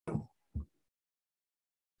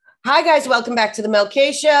Hi, guys. Welcome back to the Mel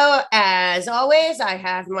K Show. As always, I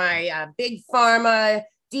have my big pharma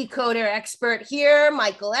decoder expert here,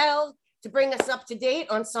 Michael L., to bring us up to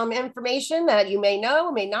date on some information that you may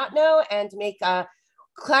know, may not know, and to make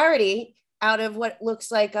clarity out of what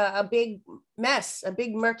looks like a big mess, a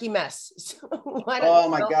big murky mess. So why don't Oh you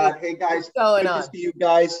my tell God. me Hey guys, what's going good to on? see you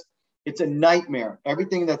guys. It's a nightmare.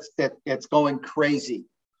 Everything that's going crazy.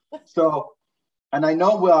 So, and I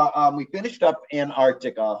know we finished up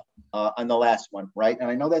Antarctica on the last one, right? And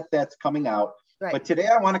I know that that's coming out. Right. But today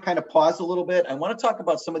I want to kind of pause a little bit. I want to talk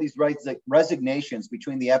about some of these resignations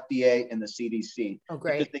between the FDA and the CDC. Oh,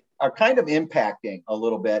 great. Because they are kind of impacting a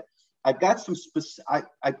little bit. I've got some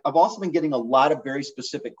I've also been getting a lot of very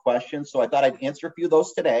specific questions. So I thought I'd answer a few of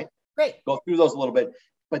those today. Great. Go through those a little bit.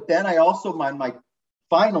 But then I also,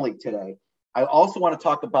 finally today, I also want to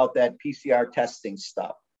talk about that PCR testing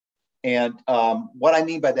stuff. And what I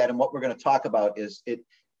mean by that and what we're going to talk about is it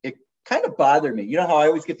kind of bothered me. You know how I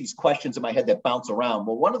always get these questions in my head that bounce around?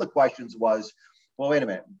 Well, one of the questions was, well, wait a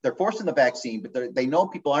minute, they're forcing the vaccine, but they know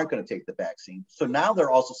people aren't going to take the vaccine. So now they're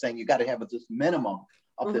also saying you got to have this minimum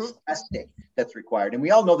of this testing that's required. And we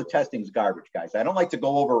all know the testing is garbage, guys. I don't like to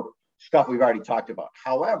go over stuff we've already talked about.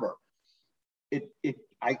 However,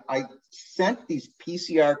 I sent these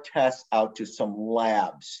PCR tests out to some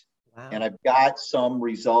labs. Wow. And I've got some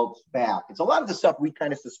results back. It's a lot of the stuff we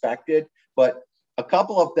kind of suspected, but a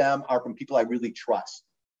couple of them are from people I really trust.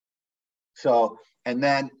 So, and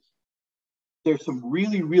then there's some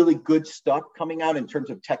really, really good stuff coming out in terms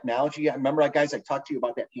of technology. I remember, guys, I talked to you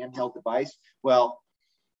about that handheld device. Well,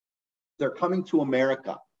 they're coming to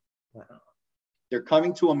America. Wow. They're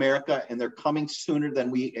coming to America, and they're coming sooner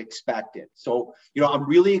than we expected. So, I'm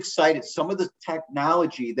really excited. Some of the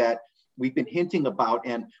technology that we've been hinting about,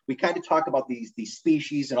 and we kind of talk about these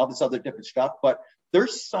species and all this other different stuff, but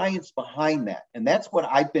there's science behind that. And that's what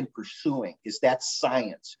I've been pursuing, is that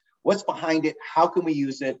science. What's behind it? How can we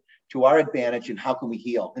use it to our advantage, and how can we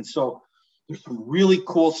heal? And so there's some really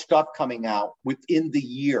cool stuff coming out within the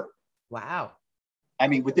year. Wow. I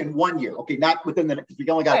mean, within 1 year. Okay, not within the, because we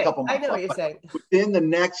only got a couple months. I know what you're saying. Within the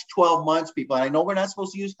next 12 months, people, and I know we're not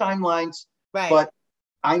supposed to use timelines, right? But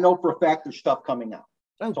I know for a fact there's stuff coming out.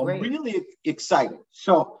 Oh, so great. I'm really excited.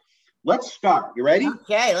 So let's start. You ready?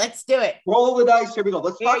 Okay, let's do it. Roll the dice. Here we go.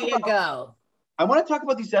 Go. I want to talk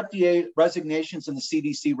about these FDA resignations and the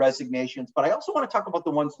CDC resignations, but I also want to talk about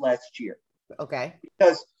the ones last year. Okay.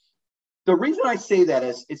 Because the reason I say that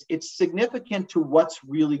is it's significant to what's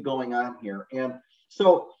really going on here. And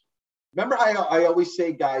so remember, I always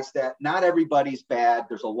say, guys, that not everybody's bad.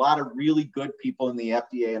 There's a lot of really good people in the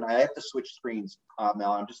FDA, and I have to switch screens,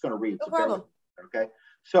 Mel. I'm just going to read. No problem. Okay.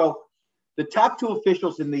 So the top two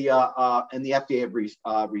officials in the FDA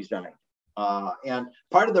have resigned. And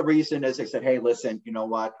part of the reason is they said, hey, listen, you know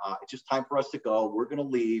what? It's just time for us to go. We're going to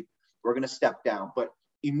leave. We're going to step down. But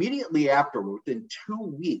immediately afterward, within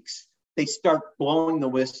 2 weeks, they start blowing the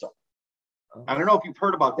whistle. I don't know if you've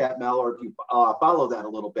heard about that, Mel, or if you follow that a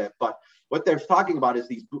little bit, but what they're talking about is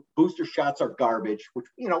these booster shots are garbage, which,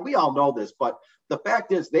 we all know this, but the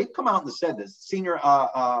fact is they've come out and said this. Senior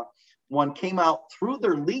one came out through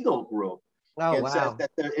their legal group and says that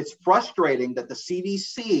it's frustrating that the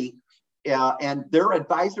CDC and their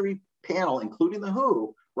advisory panel, including the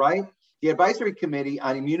WHO, right? The advisory committee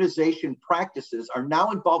on immunization practices are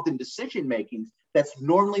now involved in decision-making that's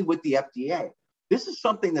normally with the FDA. This is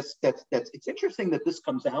something that's it's interesting that this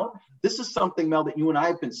comes out. This is something, Mel, that you and I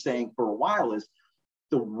have been saying for a while, is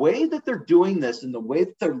the way that they're doing this and the way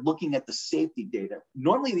that they're looking at the safety data.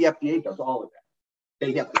 Normally the FDA does all of that.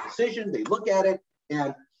 They have the decision, they look at it,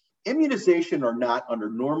 and immunization or not, under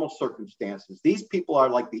normal circumstances, these people are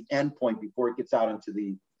like the end point before it gets out into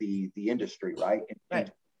the industry, right?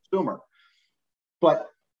 And consumer. But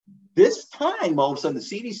this time, all of a sudden, the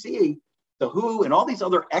CDC, the WHO, and all these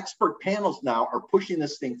other expert panels now are pushing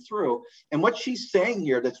this thing through. And what she's saying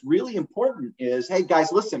here that's really important is, hey,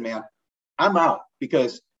 guys, listen, man, I'm out,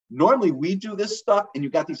 because normally we do this stuff and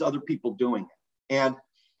you've got these other people doing it.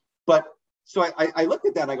 So I looked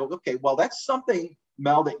at that and I go, okay, well, that's something,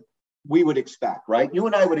 Mel, that we would expect, right? You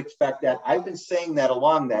and I would expect that. I've been saying that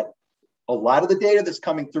along that a lot of the data that's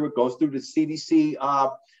coming through, it goes through the CDC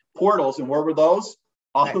portals. And where were those?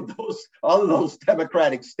 All of those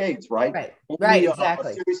Democratic states, right? Right,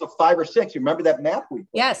 exactly. A series of 5 or 6. You remember that map we put?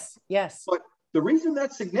 Yes. But the reason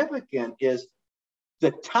that's significant is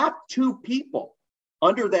the top 2 people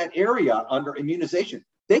under that area, under immunization,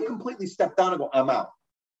 they completely stepped down and go, I'm out.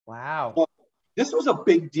 Wow. Well, this was a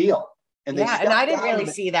big deal. And I didn't really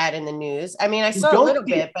see that in the news. I mean, I saw a little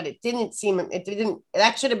bit, but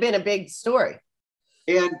that should have been a big story.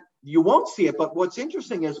 And You won't see it, but what's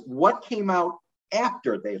interesting is what came out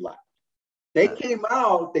after they left. They came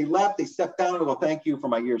out, they left, they stepped down and go, thank you for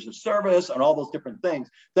my years of service and all those different things.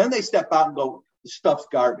 Then they step out and go, the stuff's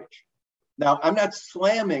garbage. Now, I'm not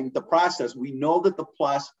slamming the process. We know that the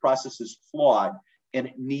process is flawed and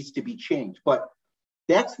it needs to be changed. But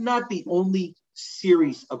that's not the only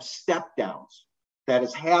series of step downs that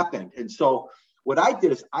has happened. And so what I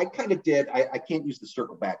did is I can't use the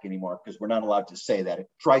circle back anymore because we're not allowed to say that. It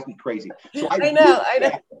drives me crazy. So I know.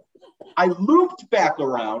 I looped back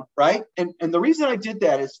around, right? And the reason I did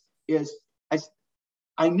that is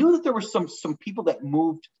I knew that there were some people that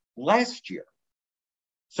moved last year.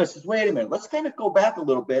 So I said, wait a minute, let's kind of go back a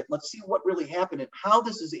little bit. Let's see what really happened and how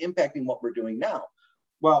this is impacting what we're doing now.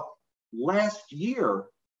 Well, last year,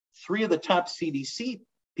 3 of the top CDC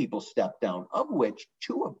people stepped down, of which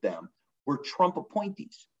 2 of them were Trump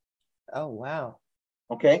appointees. Oh, wow.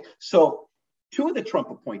 Okay, so 2 of the Trump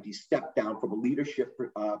appointees stepped down from a leadership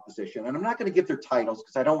position, and I'm not going to give their titles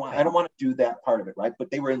because I don't want to do that part of it, right? But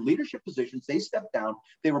they were in leadership positions. They stepped down.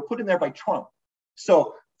 They were put in there by Trump.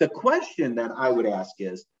 So the question that I would ask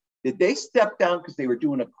is, did they step down because they were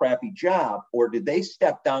doing a crappy job, or did they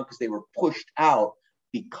step down because they were pushed out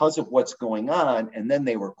because of what's going on, and then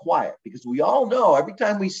they were quiet? Because we all know every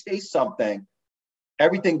time we say something,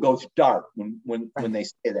 everything goes dark when they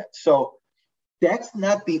say that. So that's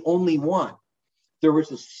not the only one. There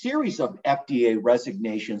was a series of FDA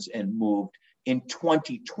resignations and moved in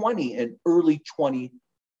 2020 and early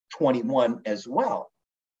 2021 as well.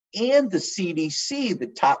 And the CDC, the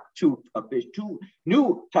top 2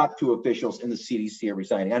 new top 2 officials in the CDC are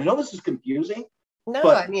resigning. I know this is confusing. No,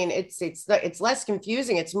 I mean, it's less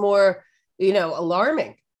confusing. It's more,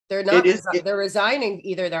 alarming. They're not, they're resigning.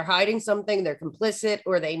 Either they're hiding something, they're complicit,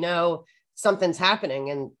 or they know something's happening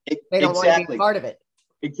and they don't want to be part of it.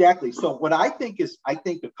 Exactly. So what I think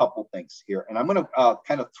a couple things here, and I'm going to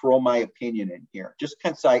kind of throw my opinion in here, just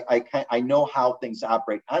because I know how things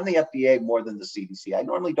operate on the FDA more than the CDC. I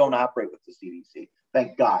normally don't operate with the CDC,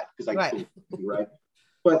 thank God, because right.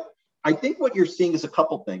 But I think what you're seeing is a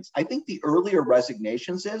couple things. I think the earlier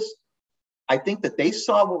resignations I think that they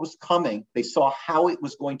saw what was coming, they saw how it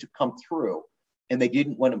was going to come through, and they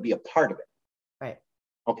didn't want to be a part of it. Right.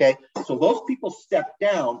 Okay, so those people stepped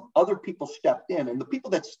down, other people stepped in, and the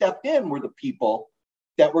people that stepped in were the people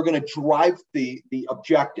that were going to drive the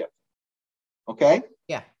objective. Okay?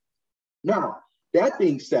 Yeah. Now, that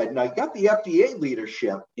being said, now you got the FDA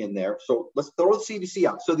leadership in there, so let's throw the CDC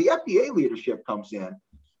out. So the FDA leadership comes in,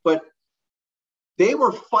 but they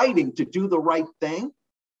were fighting to do the right thing,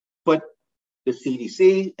 but the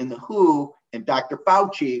CDC and the WHO and Dr.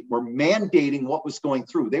 Fauci were mandating what was going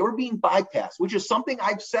through. They were being bypassed, which is something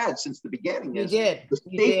I've said since the beginning. You did,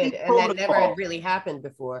 and that never had really happened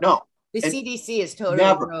before. No. The CDC is totally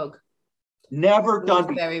rogue. Never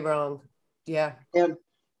done. Very wrong. Yeah. And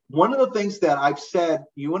one of the things that I've said,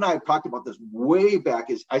 you and I have talked about this way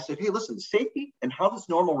back, is I said, hey, listen, safety and how this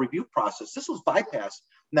normal review process, this was bypassed.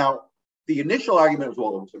 Now, the initial argument was,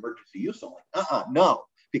 well, it was emergency use only. No.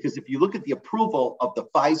 Because if you look at the approval of the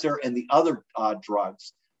Pfizer and the other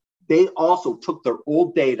drugs, they also took their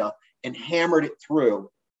old data and hammered it through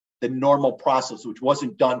the normal process, which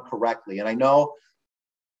wasn't done correctly. And I know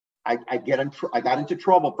I got into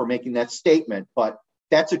trouble for making that statement, but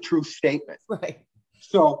that's a true statement. Right.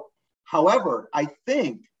 So, however, I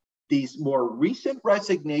think these more recent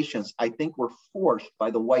resignations, I think, were forced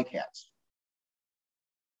by the white hats.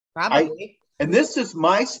 Probably. And this is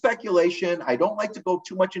my speculation. I don't like to go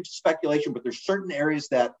too much into speculation, but there's certain areas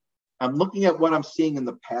that I'm looking at what I'm seeing in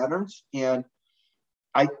the patterns. And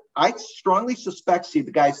I strongly suspect,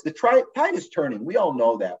 the tide is turning. We all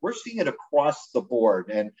know that. We're seeing it across the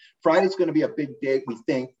board. And Friday's going to be a big day, we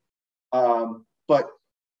think. But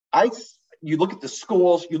you look at the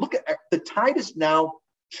schools, you look at the tide is now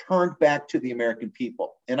turned back to the American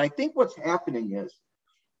people. And I think what's happening is,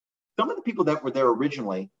 some of the people that were there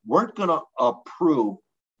originally weren't going to approve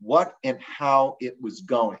what and how it was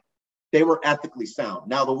going. They were ethically sound.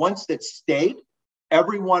 Now, the ones that stayed,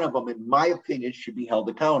 every one of them, in my opinion, should be held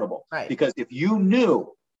accountable. Right. Because if you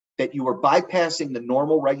knew that you were bypassing the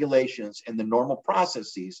normal regulations and the normal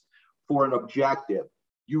processes for an objective,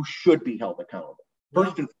 you should be held accountable,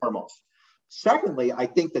 first and foremost. Secondly, I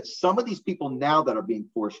think that some of these people now that are being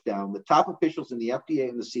forced down, the top officials in the FDA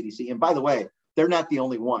and the CDC, and by the way, they're not the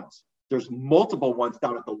only ones. There's multiple ones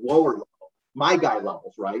down at the lower level, my guy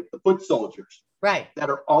levels, right? The foot soldiers, right, that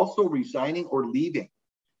are also resigning or leaving.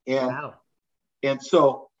 And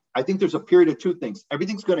so I think there's a period of 2 things.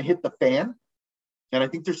 Everything's going to hit the fan, and I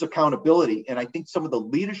think there's accountability. And I think some of the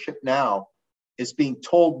leadership now is being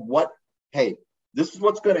told hey, This is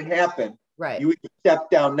what's going to happen. Right. You either step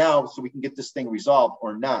down now so we can get this thing resolved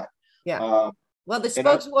or not. Yeah. Well, the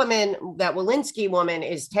spokeswoman, that Walensky woman,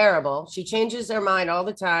 is terrible. She changes her mind all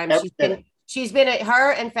the time. She's been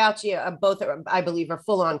her and Fauci both, I believe, are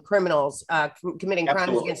full on criminals committing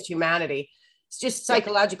crimes against humanity. It's just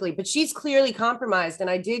psychologically, but she's clearly compromised. And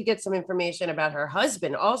I did get some information about her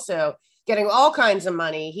husband also getting all kinds of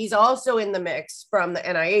money. He's also in the mix from the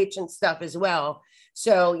NIH and stuff as well.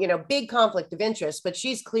 So, you know, big conflict of interest, but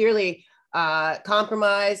she's clearly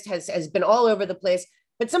compromised, has been all over the place.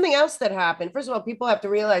 But something else that happened, first of all, people have to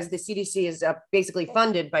realize the CDC is basically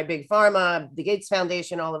funded by Big Pharma, the Gates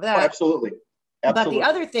Foundation, all of that. Oh, absolutely. But the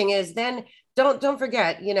other thing is, then don't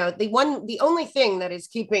forget, you know, the only thing that is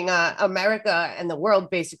keeping America and the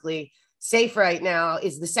world basically safe right now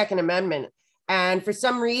is the Second Amendment. And for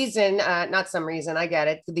some reason, not some reason, I get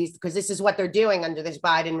it, because this is what they're doing under this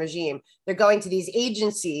Biden regime. They're going to these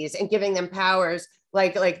agencies and giving them powers,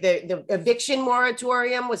 like the eviction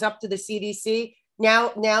moratorium was up to the CDC. Now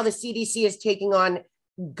the CDC is taking on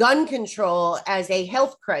gun control as a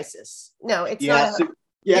health crisis. No, it's not.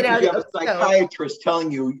 You have a psychiatrist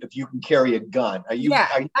telling you if you can carry a gun. Are you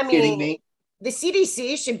kidding me? The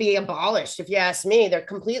CDC should be abolished, if you ask me. They're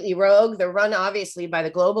completely rogue. They're run obviously by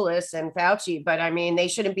the globalists and Fauci, but I mean, they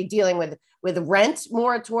shouldn't be dealing with rent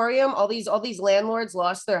moratorium. All these landlords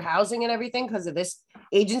lost their housing and everything because of this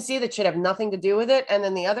agency that should have nothing to do with it. And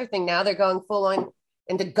then the other thing, now they're going full on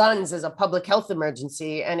into guns as a public health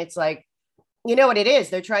emergency. And it's like, you know what it is?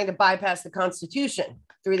 They're trying to bypass the Constitution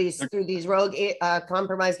through these rogue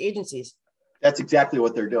compromised agencies. That's exactly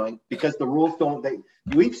what they're doing, because the rules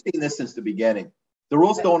we've seen this since the beginning. The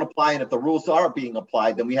rules don't apply. And if the rules are being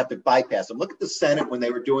applied, then we have to bypass them. Look at the Senate when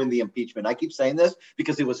they were doing the impeachment. I keep saying this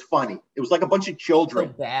because it was funny. It was like a bunch of children.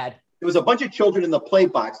 So bad. It was a bunch of children in the play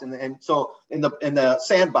box. And so in the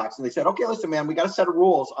sandbox, and they said, okay, listen, man, we got a set of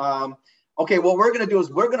rules. Okay, what we're going to do is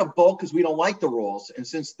we're going to vote because we don't like the rules. And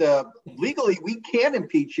since legally we can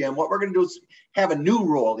impeach him, what we're going to do is have a new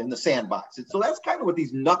rule in the sandbox. And so that's kind of what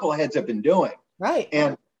these knuckleheads have been doing. Right.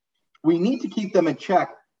 And we need to keep them in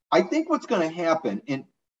check. I think what's going to happen, and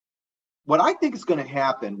what I think is going to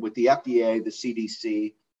happen with the FDA, the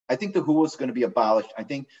CDC, I think the WHO is going to be abolished. I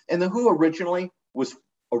think, and the WHO was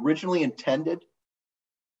originally intended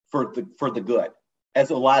for the good, as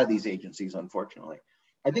a lot of these agencies, unfortunately.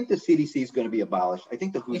 I think the CDC is going to be abolished. I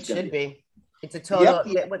think the WHO should be. It's a total.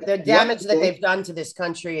 The damage that they've done to this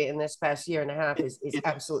country in this past year and a half is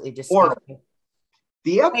absolutely disgusting.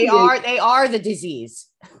 The FDA, they are the disease.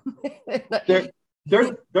 they're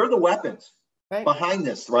the weapons behind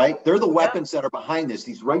this, right? They're the weapons that are behind this.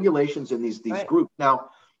 These regulations and these groups. Now,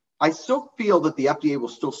 I still feel that the FDA will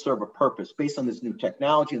still serve a purpose based on this new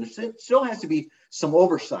technology, and there still has to be some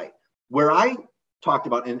oversight. Where I talked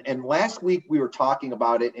about, and last week we were talking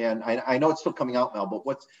about it, and I know it's still coming out now, but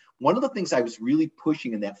one of the things I was really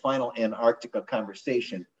pushing in that final Antarctica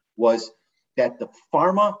conversation was that the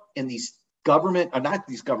pharma and these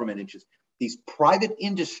these private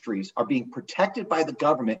industries are being protected by the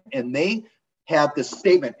government, and they have this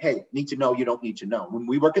statement, hey, need to know, you don't need to know. When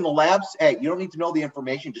we work in the labs, hey, you don't need to know the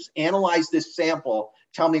information, just analyze this sample,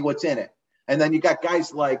 tell me what's in it. And then you got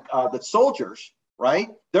guys like the soldiers, right?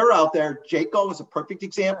 They're out there. Jaco is a perfect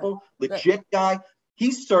example, legit guy.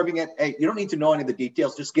 He's serving it. Hey, you don't need to know any of the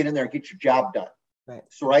details. Just get in there and get your job done.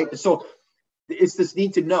 Right. So it's this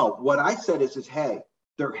need to know. What I said is hey,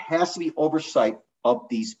 there has to be oversight of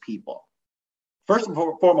these people. First and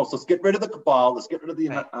foremost, let's get rid of the cabal. Let's get rid of the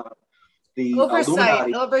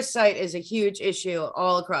oversight. Oversight is a huge issue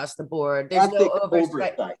all across the board. There's no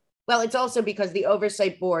oversight. Well, it's also because the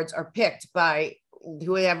oversight boards are picked by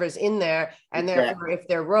whoever's in there, and therefore, if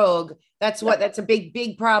they're rogue, that's a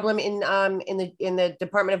big problem in the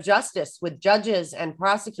Department of Justice with judges and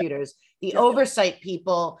prosecutors. The oversight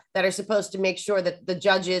people that are supposed to make sure that the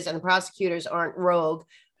judges and the prosecutors aren't rogue,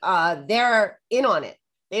 they're in on it.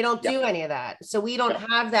 They don't do any of that. So we don't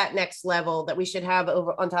have that next level that we should have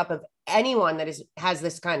over on top of anyone that has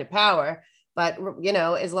this kind of power. But, you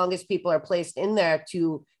know, as long as people are placed in there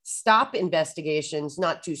to stop investigations,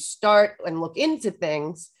 not to start and look into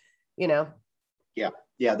things, you know. Yeah.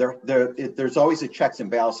 There's always a checks and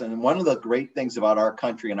balances. And one of the great things about our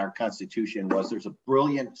country and our Constitution was there's a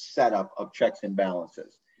brilliant setup of checks and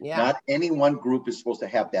balances. Yeah. Not any one group is supposed to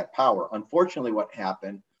have that power. Unfortunately, what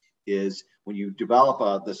happened is when you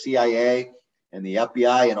develop the CIA and the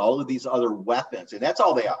FBI and all of these other weapons, and that's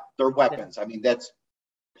all they are. They're weapons. I mean, that's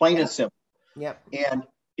plain and simple. Yep. And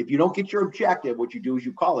if you don't get your objective, what you do is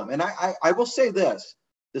you call them. And I will say this,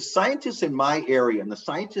 the scientists in my area and the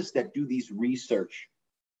scientists that do these research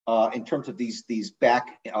in terms of these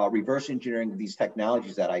back reverse engineering these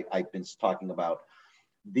technologies that I've been talking about.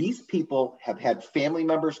 These people have had family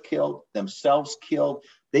members killed, themselves killed.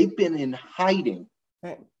 They've been in hiding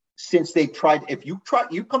since they tried. If you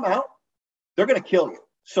come out, they're going to kill you.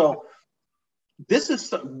 So this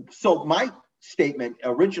is so my statement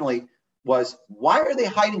originally was, why are they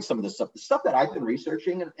hiding some of this stuff? The stuff that I've been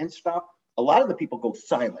researching and stuff, a lot of the people go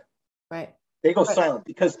silent. Right. They go silent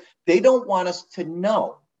because they don't want us to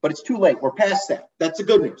know, but it's too late. We're past that. That's the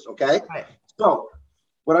good news. Okay. Right. So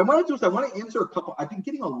what I want to do is I want to answer a couple. I've been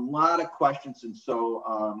getting a lot of questions. And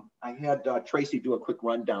so I had Tracy do a quick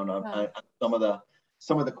rundown on some of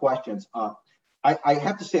the questions. I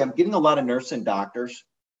have to say, I'm getting a lot of nurse and doctors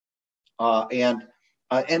and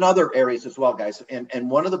other areas as well, guys.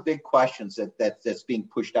 And one of the big questions that's being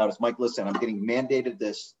pushed out is, Mike, listen, I'm getting mandated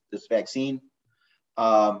this vaccine.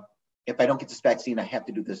 If I don't get this vaccine, I have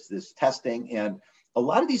to do this testing. And a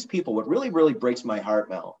lot of these people, what really, really breaks my heart,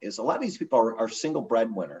 Mel, is a lot of these people are single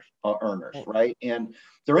breadwinners, earners, right? And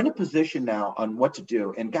they're in a position now on what to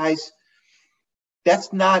do. And guys,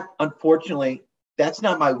 unfortunately, that's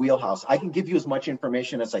not my wheelhouse. I can give you as much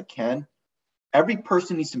information as I can. Every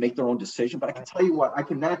person needs to make their own decision, but I can tell you what, I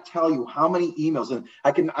cannot tell you how many emails, and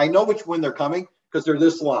I know which one they're coming because they're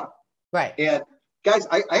this long. Right. And guys,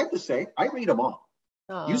 I have to say, I read them all.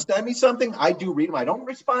 You send me something, I do read them. I don't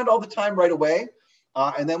respond all the time right away.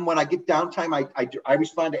 And then when I get downtime, I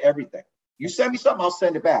respond to everything. You send me something, I'll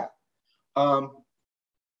send it back.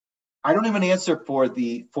 I don't have an answer for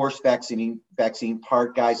the forced vaccine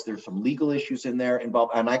part, guys. There's some legal issues in there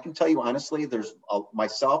involved. And I can tell you honestly, there's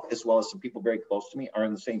myself as well as some people very close to me are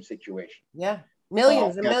in the same situation. Yeah.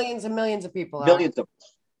 Millions and millions and millions of people. Millions of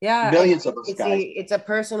us. Yeah. Millions of us, guys. It's a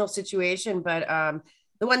personal situation, but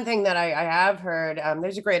the one thing that I have heard,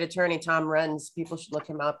 there's a great attorney, Tom Renz. People should look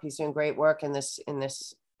him up. He's doing great work in this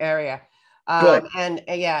area. And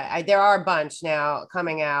there are a bunch now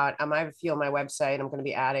coming out. I have a few on my website. I'm going to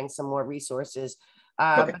be adding some more resources.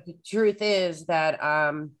 But the truth is that,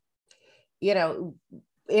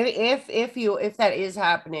 if that is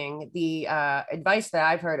happening, the advice that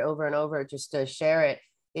I've heard over and over, just to share it,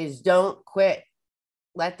 is don't quit.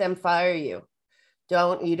 Let them fire you.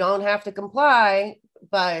 You don't have to comply,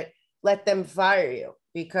 but let them fire you.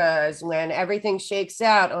 Because when everything shakes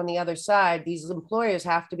out on the other side, these employers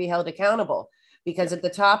have to be held accountable, because at the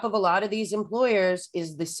top of a lot of these employers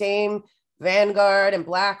is the same Vanguard and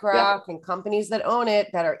BlackRock and companies that own it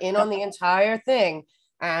that are in on the entire thing.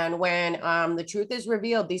 And when the truth is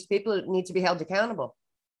revealed, these people need to be held accountable.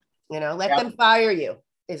 Let them fire you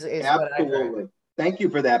is what I heard. Thank you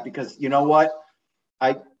for that, because you know what?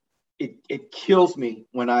 It kills me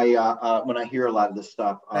when I hear a lot of this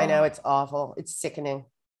stuff. I know, it's awful. It's sickening.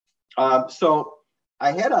 So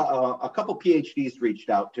I had a couple PhDs reached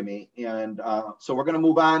out to me, and so we're going to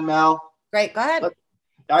move on, Mel. Great, go ahead.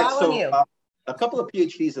 A couple of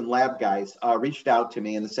PhDs and lab guys reached out to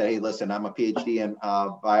me and said, "Hey, listen, I'm a PhD in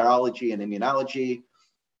biology and immunology.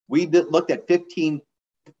 We looked at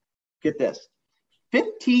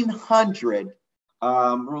 1,500."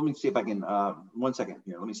 Let me see if I can, 1 second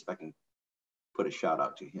here. Let me see if I can put a shout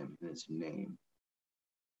out to him and his name.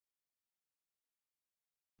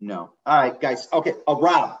 No. All right, guys. Okay.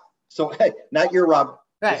 Rob. So, hey, not your Rob.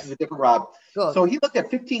 Right. This is a different Rob. Cool. So he looked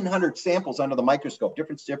at 1,500 samples under the microscope,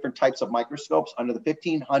 different types of microscopes under the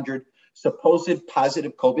 1,500 supposed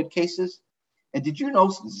positive COVID cases. And did you know,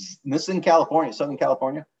 this is in California, Southern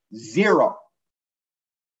California, 0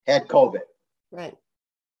 had COVID. Right.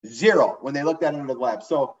 0 when they looked at it in the lab.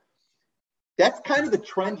 So that's kind of the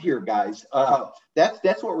trend here, guys.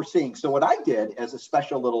 That's what we're seeing. So what I did as a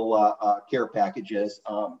special little care package is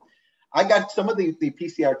I got some of the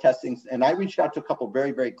PCR testings, and I reached out to a couple of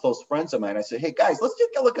very, very close friends of mine. I said, hey, guys, let's take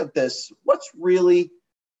a look at this. What's really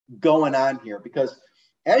going on here? Because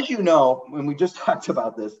as you know, when we just talked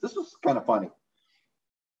about this was kind of funny.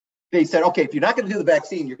 They said, okay, if you're not going to do the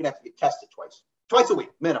vaccine, you're going to have to get tested twice a week,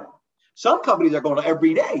 minimum. Some companies are going to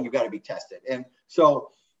every day, you got to be tested. And so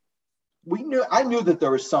I knew that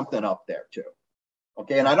there was something up there too.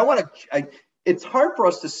 Okay. And I don't want to, it's hard for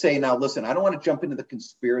us to say now, listen, I don't want to jump into the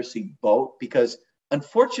conspiracy boat, because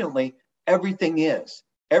unfortunately, everything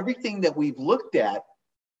that we've looked at,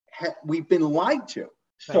 we've been lied to. Right.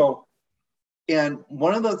 So, and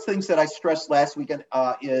one of the things that I stressed last weekend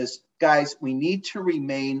is, guys, we need to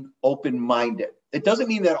remain open-minded. It doesn't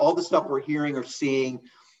mean that all the stuff we're hearing or seeing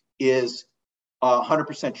is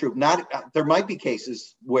 100% true. There might be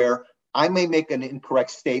cases where I may make an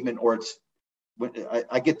incorrect statement, or it's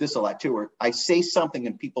I get this a lot too, where I say something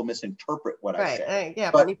and people misinterpret what I say.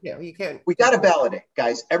 Yeah, but me too. You can. We got to validate,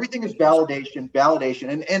 guys. Everything is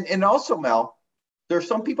validation. And also, Mel, there are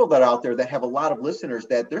some people that are out there that have a lot of listeners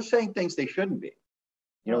that they're saying things they shouldn't be.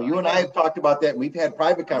 You know, you and I have talked about that. And we've had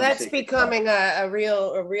private conversations. That's becoming a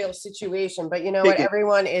real situation. But you know what?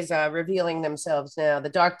 Everyone is revealing themselves now. The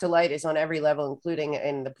dark to light is on every level, including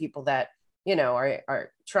in the people that, you know,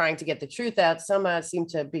 are trying to get the truth out. Some seem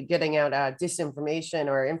to be getting out disinformation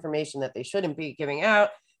or information that they shouldn't be giving out.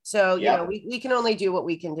 So, you know, we can only do what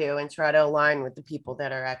we can do and try to align with the people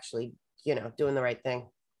that are actually, you know, doing the right thing.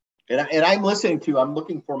 And I'm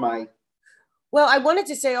looking for my. Well, I wanted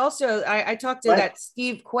to say also, I talked to that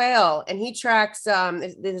Steve Quayle, and he tracks,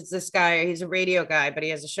 this guy, he's a radio guy, but he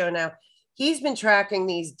has a show now. He's been tracking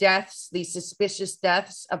these deaths, these suspicious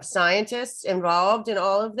deaths of scientists involved in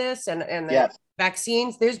all of this and the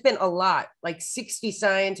vaccines. There's been a lot, like 60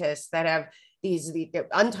 scientists that have the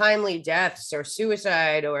untimely deaths or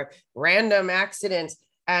suicide or random accidents.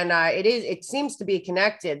 And it seems to be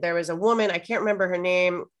connected. There was a woman, I can't remember her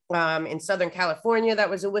name, in Southern California that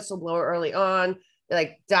was a whistleblower early on,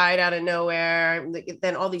 like died out of nowhere.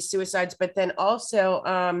 Then all these suicides, but then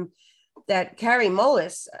also that Carrie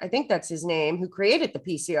Mullis, I think that's his name, who created the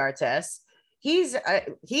PCR test.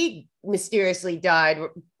 He mysteriously died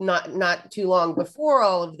not too long before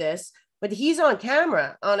all of this, but he's on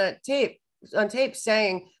camera on tape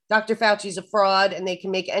saying Dr. Fauci's a fraud and they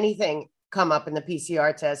can make anything come up in the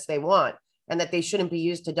PCR test they want, and that they shouldn't be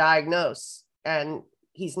used to diagnose. And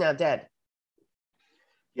he's now dead.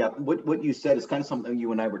 Yeah, what you said is kind of something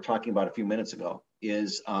you and I were talking about a few minutes ago.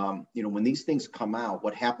 Is you know, when these things come out,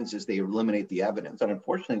 what happens is they eliminate the evidence, and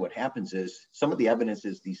unfortunately, what happens is some of the evidence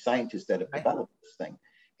is the scientists that have developed this thing,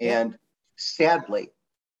 and sadly,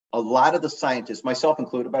 a lot of the scientists, myself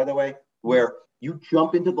included, by the way, where you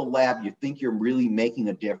jump into the lab, you think you're really making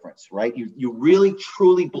a difference, right? You really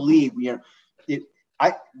truly believe, you know, it.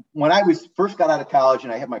 When I first got out of college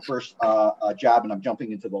and I had my first job and I'm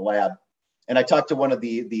jumping into the lab, and I talked to one of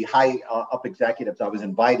the high up executives. I was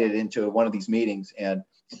invited into one of these meetings, and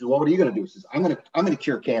he said, "Well, what are you going to do?" He says, "I'm going to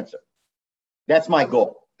cure cancer. That's my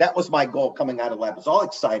goal. That was my goal coming out of the lab." I was all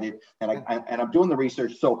excited, and I'm doing the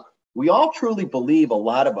research. So we all truly believe, a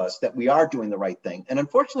lot of us, that we are doing the right thing. And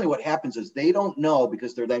unfortunately, what happens is they don't know,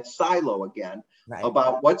 because they're that silo again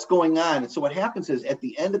about what's going on. And so what happens is at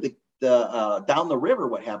the end of the down the river,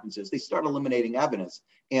 what happens is they start eliminating evidence.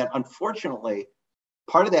 And unfortunately,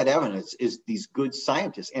 part of that evidence is these good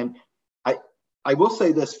scientists. And I will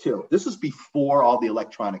say this too. This is before all the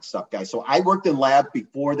electronic stuff, guys. So I worked in labs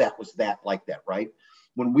before that was like that, right?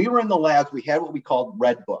 When we were in the labs, we had what we called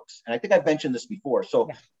red books. And I think I've mentioned this before. So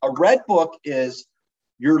a red book is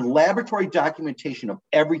your laboratory documentation of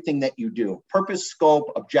everything that you do: purpose,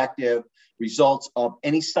 scope, objective, results of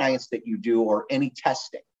any science that you do or any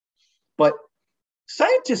testing. But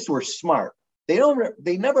scientists were smart.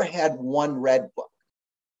 They never had one red book.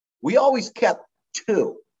 We always kept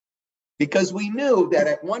two, because we knew that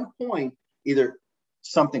at one point, either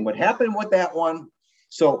something would happen with that one.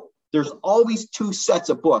 So there's always two sets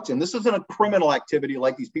of books. And this isn't a criminal activity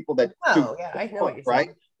like these people that I know what you're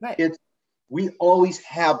saying. Right? We always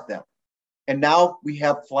have them. And now we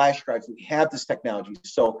have flash drives. We have this technology.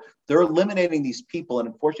 So they're eliminating these people. And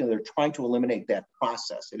unfortunately, they're trying to eliminate that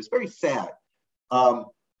process. It is very sad.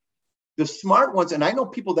 The smart ones, and I know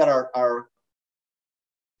people that are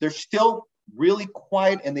they're still really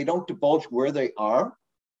quiet and they don't divulge where they are.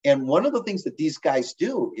 And one of the things that these guys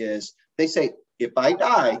do is they say, if I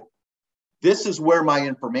die, this is where my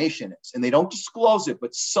information is. And they don't disclose it,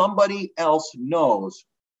 but somebody else knows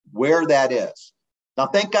where that is. Now,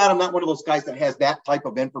 thank God I'm not one of those guys that has that type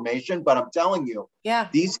of information, but I'm telling you,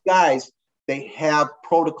 these guys, they have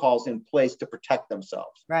protocols in place to protect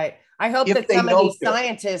themselves. Right. I hope that some of these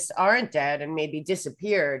scientists aren't dead and maybe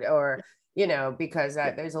disappeared, or, you know, because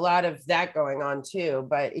there's a lot of that going on too.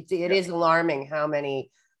 But it is alarming how many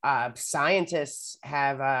scientists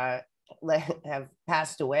have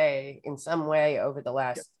passed away in some way over the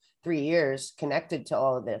last 3 years connected to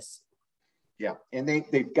all of this. Yeah. And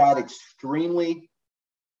they've got extremely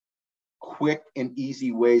quick and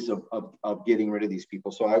easy ways of getting rid of these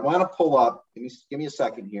people. So I want to pull up, give me a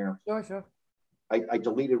second here. Sure. I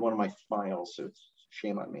deleted one of my files, so it's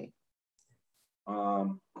shame on me.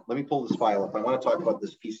 Let me pull this file up. I want to talk about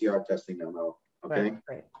this PCR testing now. Okay.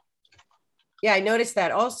 Right. Yeah, I noticed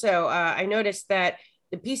that also. I noticed that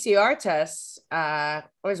the PCR tests, I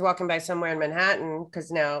was walking by somewhere in Manhattan,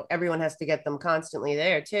 because now everyone has to get them constantly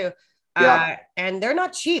there too. And they're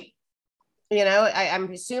not cheap.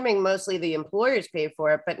 I'm assuming mostly the employers pay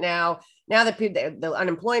for it, but now that the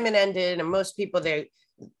unemployment ended and most people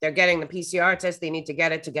they're getting the PCR test, they need to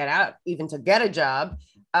get it to get out, even to get a job.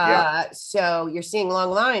 Yeah. So you're seeing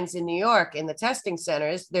long lines in New York in the testing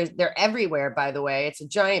centers. They're everywhere, by the way. It's a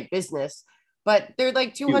giant business, but they're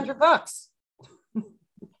like $200.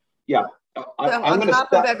 Yeah. I'm On going to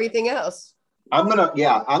top of stop. everything else. I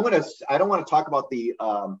don't want to talk about the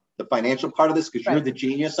financial part of this because you're the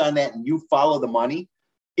genius on that and you follow the money.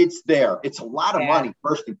 It's there. It's a lot of money,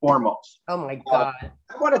 first and foremost. Oh my God.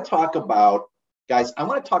 I want to talk about, guys,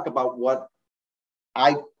 what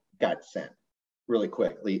I got sent really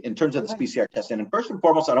quickly in terms of this PCR testing. And first and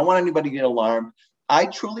foremost, I don't want anybody to get alarmed. I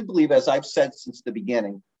truly believe, as I've said since the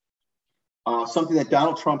beginning, something that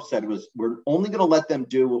Donald Trump said was, we're only going to let them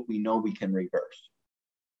do what we know we can reverse.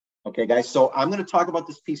 Okay, guys. So I'm going to talk about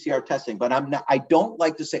this PCR testing, but I don't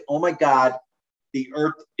like to say, oh my God, the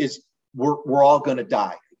earth we're all going to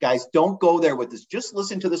die. Guys, don't go there with this. Just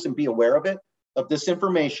listen to this and be aware of this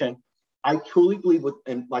information. I truly believe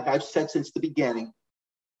and like I've said since the beginning,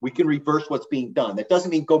 we can reverse what's being done. That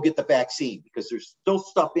doesn't mean go get the vaccine because there's still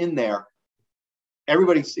stuff in there.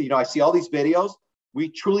 Everybody's, I see all these videos. We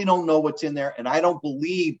truly don't know what's in there. And I don't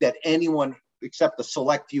believe that anyone except the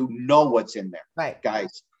select few know what's in there. Right.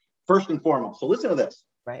 Guys, first and foremost. So listen to this.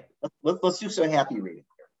 Right. Let's do some happy reading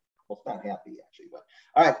here. Well, it's not happy actually, but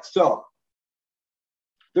all right. So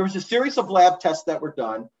there was a series of lab tests that were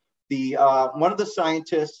done. One of the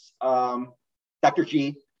scientists, Dr.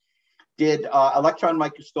 G, did electron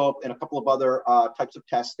microscope and a couple of other types of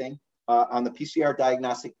testing on the PCR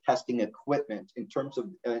diagnostic testing equipment in terms of,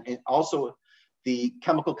 and also the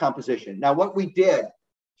chemical composition. Now, what we did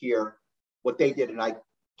here, what they did, and I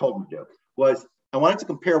told them to do, was I wanted to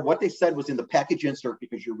compare what they said was in the package insert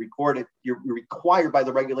because you're required by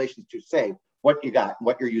the regulations to say what you got,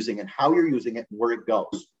 what you're using, and how you're using it, and where it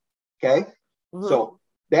goes. Okay. Mm-hmm. So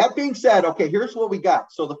that being said, okay, here's what we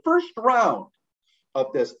got. So the first round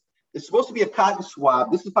of this is supposed to be a cotton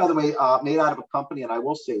swab. This is, by the way, made out of a company, and I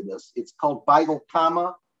will say this. It's called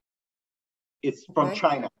Biochama. It's from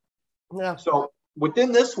China. Yeah. So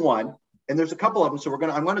within this one, and there's a couple of them, so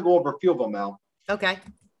I'm going to go over a few of them now. Okay.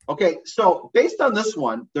 Okay, so based on this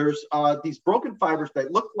one, there's these broken fibers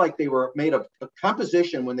that look like they were made of a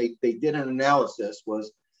composition when they did an analysis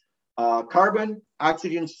was carbon,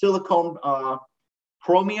 oxygen, silicone,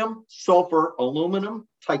 chromium, sulfur, aluminum,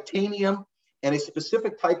 titanium, and a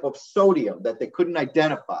specific type of sodium that they couldn't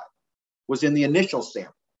identify was in the initial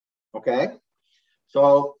sample, okay?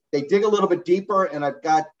 So they dig a little bit deeper, and I've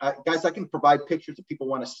got, guys, I can provide pictures if people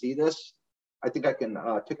want to see this. I think I can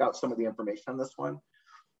pick out some of the information on this one.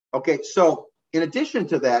 Okay, so in addition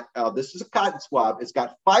to that, this is a cotton swab. It's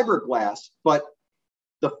got fiberglass, but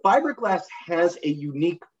the fiberglass has a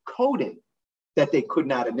unique coating that they could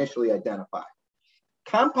not initially identify.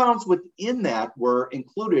 Compounds within that were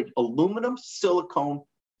included aluminum, silicone,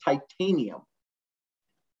 titanium,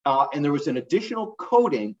 and there was an additional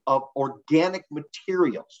coating of organic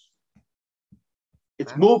materials.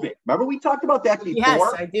 It's moving. Remember we talked about that before?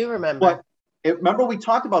 Yes, I do remember. But remember we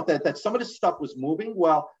talked about that some of this stuff was moving?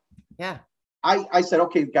 Well, yeah. I said,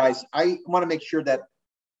 okay, guys, I want to make sure that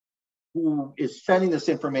who is sending this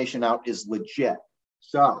information out is legit.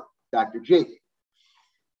 So, Dr. G.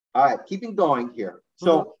 All right, keeping going here.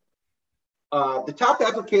 So, the top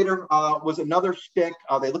applicator was another stick.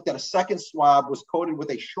 They looked at a second swab, was coated with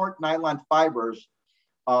a short nylon fibers,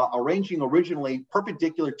 arranging originally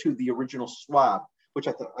perpendicular to the original swab, which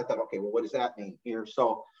I thought, okay, well, what does that mean here?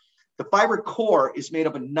 So, the fiber core is made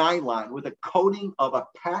of a nylon with a coating of a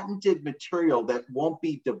patented material that won't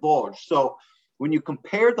be divulged. So when you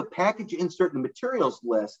compare the package insert and the materials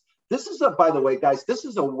list, this is by the way, guys, this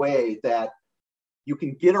is a way that you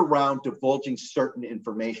can get around divulging certain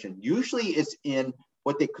information. Usually it's in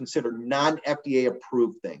what they consider non-FDA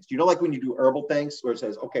approved things. You know, like when you do herbal things where it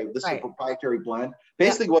says, okay, this is a proprietary blend.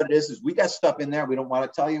 Basically what it is we got stuff in there we don't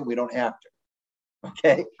want to tell you, we don't have to.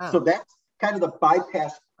 Okay, so that's kind of the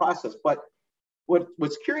bypass process. But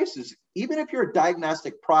what's curious is even if you're a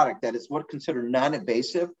diagnostic product that is what's considered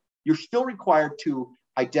non-invasive, you're still required to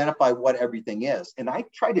identify what everything is. And I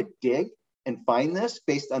try to dig and find this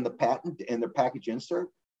based on the patent and their package insert,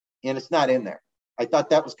 and it's not in there. I thought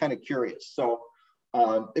that was kind of curious. So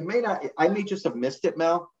it may not, I may just have missed it,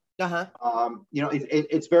 Mel. You know,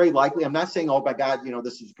 it's very likely. I'm not saying, oh my God, you know,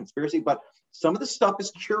 this is a conspiracy, but some of the stuff is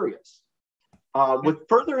curious. With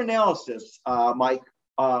further analysis, Mike,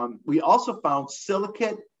 we also found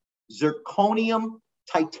silicate, zirconium,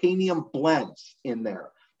 titanium blends in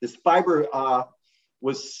there. This fiber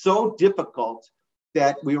was so difficult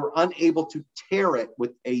that we were unable to tear it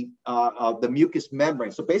with the mucous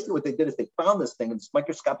membrane. So basically what they did is they found this thing in this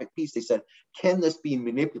microscopic piece. They said, can this be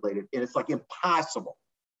manipulated? And it's like impossible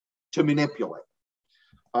to manipulate.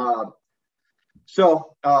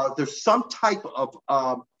 So there's some type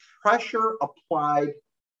of pressure applied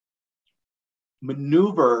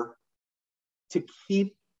maneuver to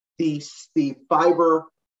keep the fiber.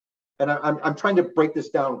 And I'm trying to break this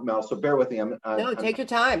down, Mel, so bear with me. No, take your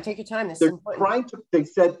time. Take your time. This is they're important. trying to, they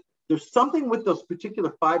said there's something with those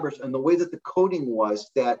particular fibers and the way that the coating was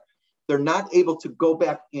that they're not able to go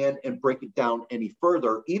back in and break it down any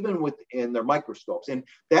further, even within their microscopes. And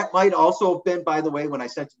that might also have been, by the way, when I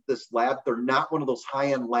sent it to this lab, they're not one of those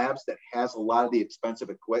high-end labs that has a lot of the expensive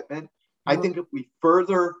equipment. I think if we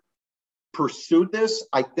further pursued this,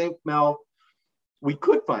 I think, Mel, we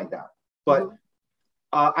could find out. But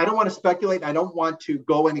I don't want to speculate. I don't want to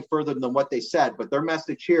go any further than what they said. But their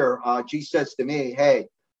message here, G says to me, "Hey,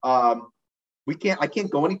 I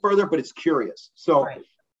can't go any further, but it's curious." So,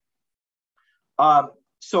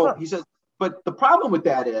 he says, but the problem with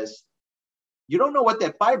that is you don't know what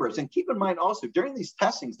that fiber is. And keep in mind also during these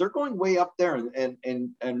testings, they're going way up there.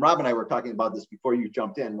 And Rob and I were talking about this before you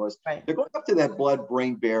jumped in. They're going up to that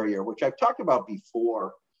blood-brain barrier, which I've talked about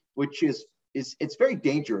before, which is it's very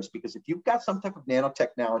dangerous because if you've got some type of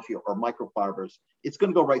nanotechnology or microfibers, it's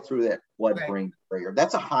going to go right through that blood-brain barrier.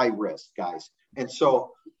 That's a high risk, guys. And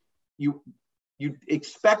so you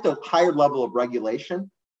expect a higher level of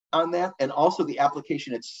regulation on that, and also the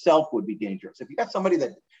application itself would be dangerous. If you got some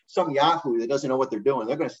Yahoo that doesn't know what they're doing,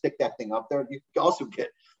 they're going to stick that thing up there. You also get,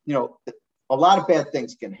 a lot of bad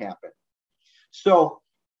things can happen. So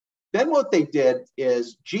then what they did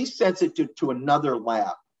is G sends it to another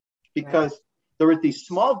lab because there were these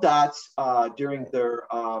small dots during their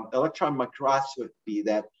electron microscopy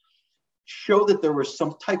that show that there was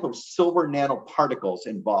some type of silver nanoparticles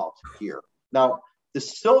involved here. Now, the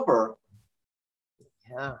silver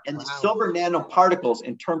the silver nanoparticles,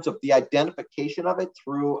 in terms of the identification of it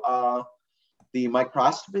through the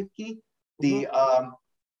microscopy,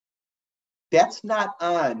 that's not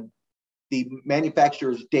on the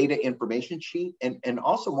manufacturer's data information sheet, and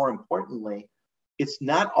also more importantly, it's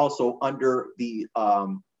not also under the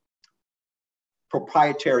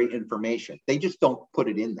proprietary information. They just don't put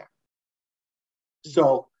it in there.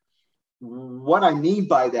 So what I mean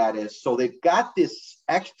by that is, so they've got this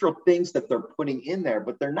extra things that they're putting in there,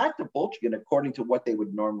 but they're not divulging it according to what they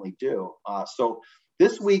would normally do. So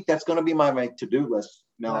this week, that's going to be my to-do list.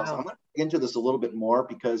 Now, I'm going to get into this a little bit more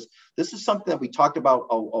because this is something that we talked about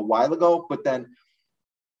a while ago, but then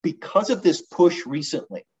because of this push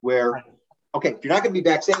recently where, okay, if you're not going to be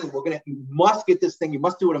vaccinated, you must get this thing. You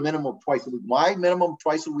must do it a minimum of twice a week. Why minimum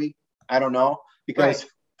twice a week? I don't know. Because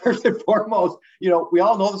first and foremost, we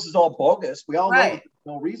all know this is all bogus. We all know there's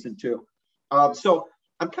no reason to. So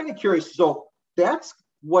I'm kind of curious. So that's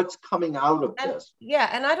what's coming out of this. Yeah.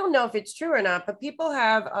 And I don't know if it's true or not, but people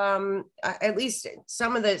have, at least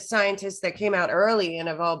some of the scientists that came out early and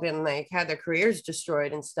have all been had their careers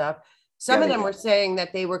destroyed and stuff. Some of them were saying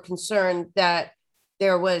that they were concerned that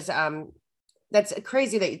there was, that's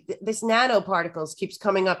crazy that this nanoparticles keeps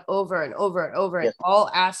coming up over and over and over in all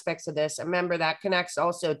aspects of this. Remember, that connects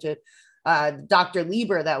also to Dr.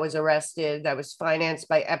 Lieber that was arrested, that was financed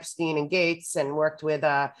by Epstein and Gates and worked with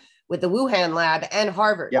the Wuhan lab and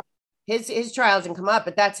Harvard. His trials didn't come up,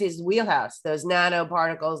 but that's his wheelhouse, those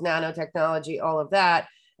nanoparticles, nanotechnology, all of that.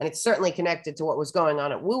 And it's certainly connected to what was going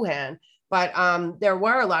on at Wuhan. But there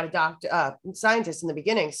were a lot of scientists in the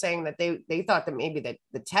beginning saying that they thought that maybe that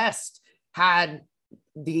the test had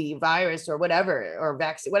the virus or whatever, or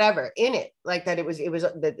vaccine, whatever in it, like that it was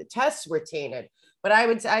the tests were tainted. But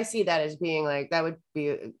I see that as being that would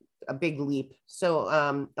be a big leap. So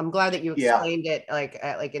I'm glad that you explained it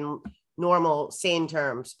like in normal, sane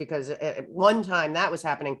terms, because at one time that was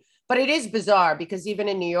happening. But it is bizarre because even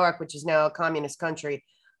in New York, which is now a communist country,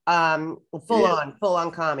 full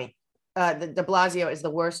on commie. De Blasio is the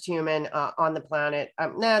worst human on the planet.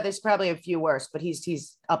 There's probably a few worse, but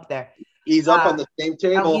he's up there. He's up on the same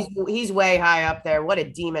table. He's way high up there. What a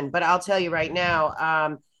demon. But I'll tell you right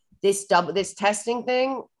now, this testing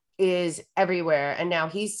thing is everywhere. And now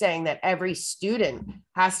he's saying that every student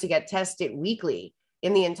has to get tested weekly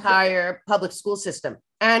in the entire public school system,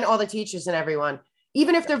 and all the teachers and everyone,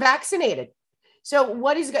 even if they're vaccinated. So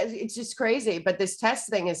it's just crazy. But this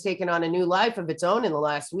test thing has taken on a new life of its own in the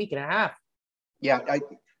last week and a half. Yeah,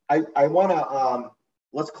 I want to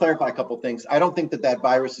let's clarify a couple of things. I don't think that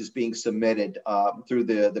virus is being submitted through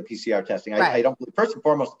the PCR testing. I don't. First and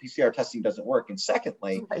foremost, PCR testing doesn't work. And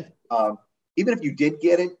secondly, even if you did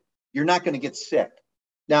get it, you're not going to get sick.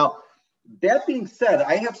 Now, That being said,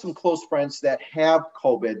 I have some close friends that have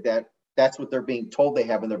COVID that's what they're being told they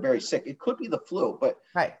have, and they're very sick. It could be the flu, but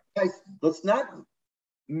Right. guys, let's not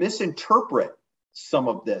misinterpret some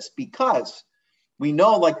of this, because we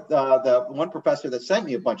know, like the one professor that sent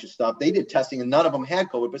me a bunch of stuff, they did testing and none of them had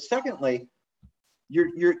COVID. But secondly,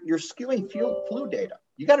 you're skewing flu data.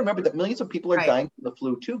 You got to remember that millions of people are Right. dying from the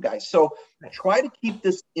flu too, guys. So Right. try to keep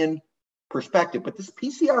this in perspective. But this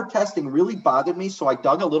PCR testing really bothered me, so I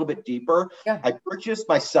dug a little bit deeper. Yeah. I purchased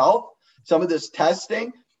myself some of this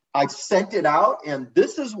testing. I sent it out, and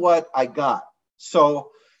this is what I got.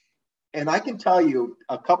 So, and I can tell you,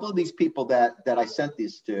 a couple of these people that I sent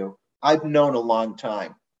these to, I've known a long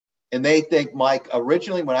time. And they think, Mike,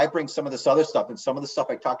 originally when I bring some of this other stuff and some of the stuff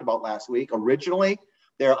I talked about last week, originally,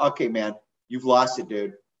 they're, okay, man, you've lost it,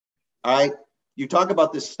 dude. All right. You talk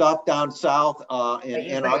about this stuff down south in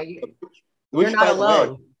Antarctica. You're not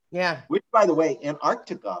alone. Yeah. Which, by the way,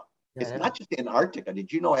 Antarctica, Yeah, it's not just Antarctica.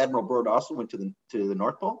 Did you know Admiral Byrd also went to the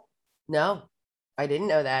North Pole? No, I didn't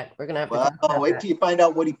know that. We're going to have to talk about wait that. till you find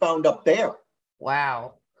out what he found up there.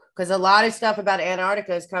 Wow. Because a lot of stuff about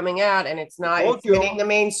Antarctica is coming out, and it's hitting the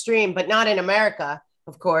mainstream, but not in America,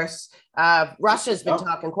 of course. Russia's been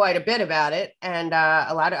talking quite a bit about it, and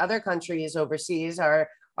a lot of other countries overseas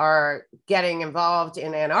are getting involved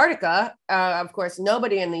in Antarctica. Of course,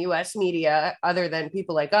 nobody in the U.S. media, other than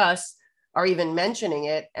people like us, are even mentioning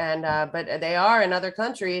it, and but they are in other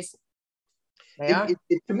countries. To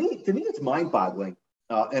me, it's mind-boggling.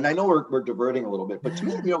 And I know we're diverting a little bit, but to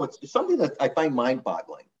me, it's something that I find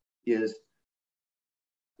mind-boggling is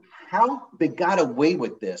how they got away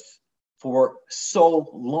with this for so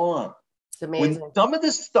long. It's amazing. When some of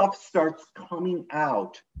this stuff starts coming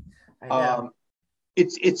out,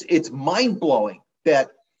 it's mind-blowing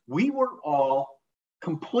that we were all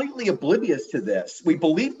completely oblivious to this. We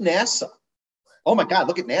believed NASA. Oh my God,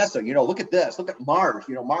 look at NASA. Look at this. Look at Mars.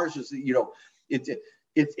 Mars is,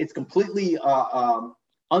 it's completely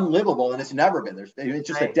unlivable, and it's never been. It's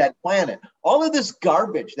just a dead planet. All of this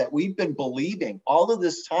garbage that we've been believing all of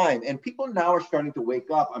this time, and people now are starting to wake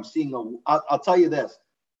up. I'm seeing, I'll tell you this,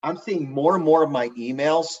 I'm seeing more and more of my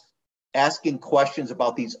emails asking questions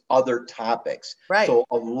about these other topics. Right. So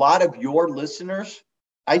a lot of your listeners,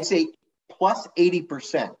 I'd say plus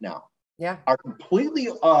 80% now, are completely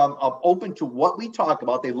open to what we talk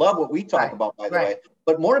about. They love what we talk about, by the way.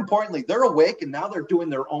 But more importantly, they're awake and now they're doing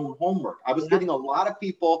their own homework. I was getting a lot of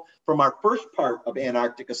people from our first part of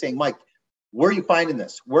Antarctica saying, Mike, where are you finding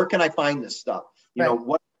this? Where can I find this stuff?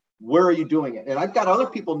 Where are you doing it? And I've got other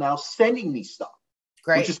people now sending me stuff,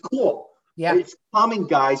 which is cool. Yeah, it's coming,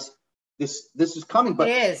 guys. This is coming. But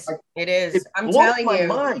it is. I'm telling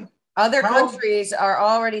you. Other countries are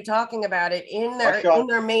already talking about it in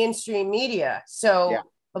their mainstream media. So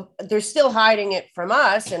they're still hiding it from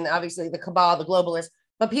us, and obviously the cabal, the globalists,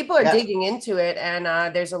 but people are digging into it, and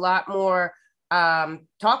there's a lot more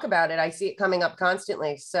talk about it. I see it coming up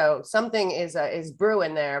constantly. So something is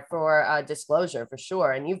brewing there for disclosure for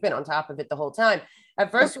sure. And you've been on top of it the whole time.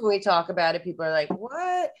 At first, when we talk about it, people are like,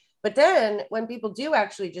 what? But then when people do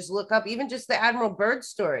actually just look up, even just the Admiral Byrd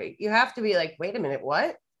story, you have to be like, wait a minute,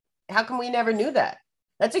 what? How come we never knew that?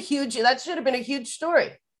 That should have been a huge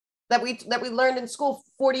story that we learned in school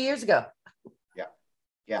 40 years ago.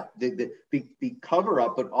 Yeah. The cover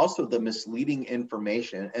up, but also the misleading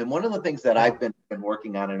information. And one of the things that I've been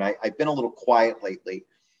working on, and I've been a little quiet lately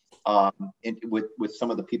with some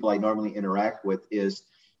of the people I normally interact with, is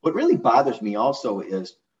what really bothers me also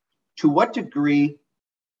is to what degree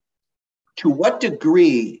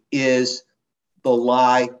is the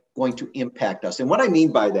lie going to impact us? And what I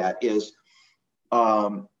mean by that is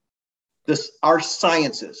our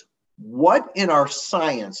sciences. What in our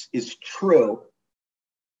science is true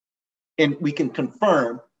and we can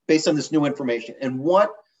confirm based on this new information? And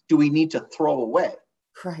what do we need to throw away?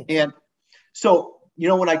 Right. And so,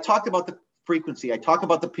 when I talk about the frequency, I talk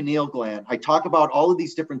about the pineal gland, I talk about all of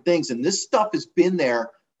these different things, and this stuff has been there,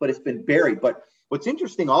 but it's been buried. But what's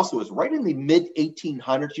interesting also is right in the mid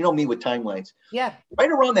 1800s, me with timelines. Yeah. Right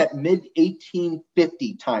around that mid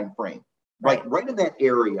 1850 time frame, right in that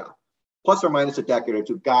area, plus or minus a decade or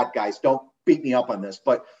two. God, guys, don't beat me up on this,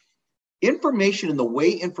 but information and the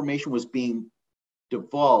way information was being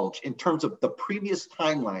divulged in terms of the previous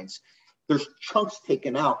timelines, there's chunks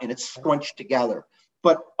taken out and it's scrunched together.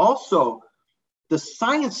 But also the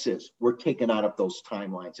sciences were taken out of those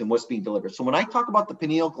timelines and what's being delivered. So when I talk about the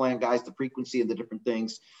pineal gland, guys, the frequency and the different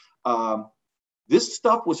things, this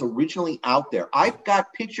stuff was originally out there. I've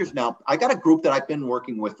got pictures now. I got a group that I've been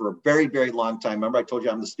working with for a very, very long time. Remember, I told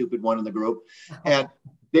you I'm the stupid one in the group. And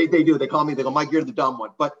they do. They call me, they go, Mike, you're the dumb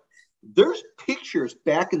one. But There's pictures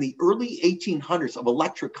back in the early 1800s of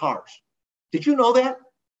electric cars. Did you know that?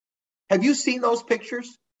 Have you seen those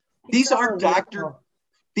pictures? These are doctored.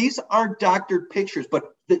 These are doctored pictures,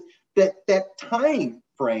 but that time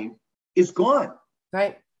frame is gone.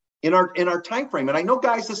 Right. In our time frame. And I know,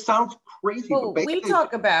 guys, this sounds crazy. Well, we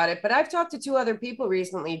talk about it, but I've talked to two other people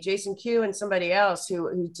recently, Jason Q and somebody else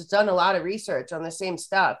who's done a lot of research on the same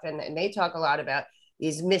stuff. And they talk a lot about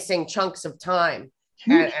these missing chunks of time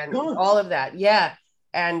and all of that. Yeah.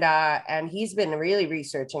 And he's been really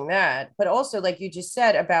reaching that. But also, like you just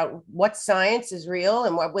said, about what science is real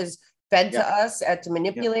and what was fed to us to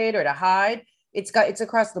manipulate or to hide. It's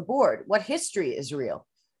across the board. What history is real?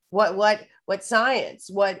 What science?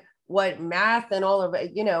 What math and all of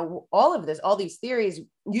it, all of this, all these theories.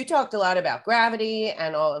 You talked a lot about gravity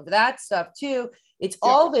and all of that stuff too. It's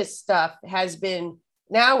all this stuff has been,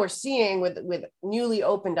 now we're seeing with newly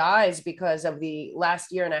opened eyes because of the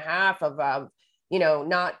last year and a half of,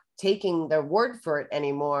 not taking their word for it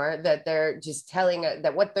anymore, that they're just telling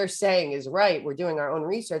that what they're saying is right. We're doing our own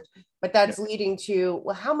research, but that's leading to,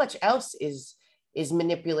 well, how much else is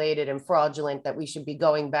manipulated and fraudulent that we should be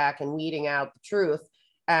going back and weeding out the truth.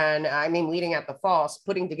 And I mean, weeding out the false,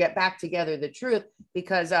 to get back together the truth,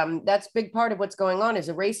 because that's a big part of what's going on is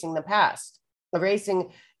erasing the past,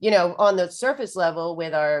 erasing, on the surface level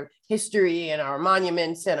with our history and our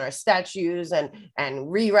monuments and our statues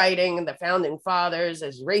and rewriting the founding fathers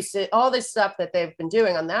as racist, all this stuff that they've been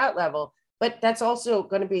doing on that level. But that's also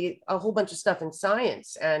going to be a whole bunch of stuff in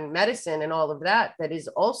science and medicine and all of that is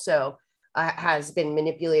also has been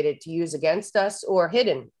manipulated to use against us or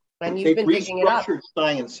hidden. And you've been picking it up. They've restructured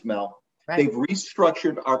science, Mel. Right. They've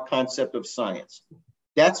restructured our concept of science.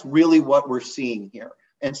 That's really what we're seeing here.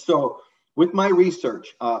 And so with my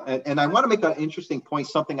research, and I want to make an interesting point,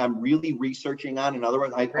 something I'm really researching on. In other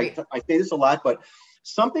words, I say this a lot, but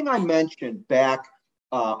something I mentioned back,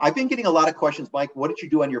 I've been getting a lot of questions, Mike, what did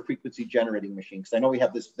you do on your frequency generating machine? Because I know we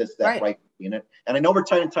have that right in it. And I know we're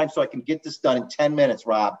tight on time, so I can get this done in 10 minutes,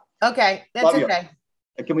 Rob. Okay, that's okay.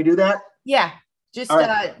 Can we do that? Yeah. Just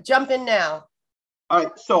jump in now. All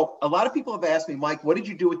right. So a lot of people have asked me, Mike, what did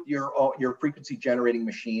you do with your frequency generating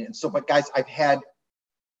machine? And so, but guys, I've had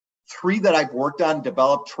 3 that I've worked on,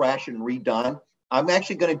 developed, trashed, and redone. I'm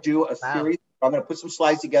actually going to do a series. I'm going to put some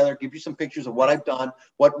slides together, give you some pictures of what I've done,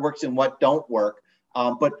 what works and what don't work.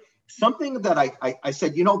 But something that I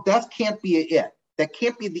said, that can't be it. That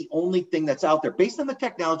can't be the only thing that's out there based on the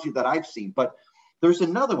technology that I've seen. But there's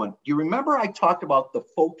another one. Do you remember I talked about the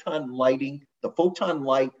photon lighting, the photon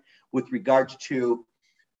light with regards to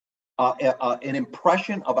an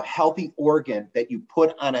impression of a healthy organ that you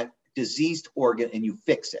put on a diseased organ and you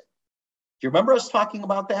fix it? Do you remember us talking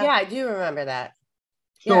about that? Yeah, I do remember that.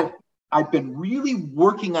 So I've been really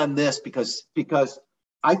working on this because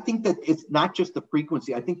I think that it's not just the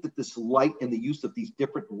frequency. I think that this light and the use of these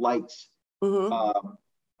different lights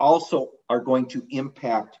also are going to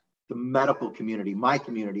impact the medical community, my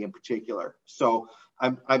community in particular. So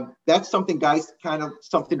that's something, guys, kind of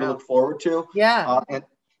something to look forward to. Yeah.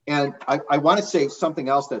 And I want to say something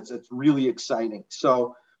else that's really exciting.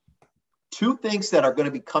 So 2 things that are going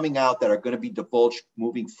to be coming out that are going to be divulged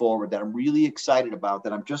moving forward that I'm really excited about,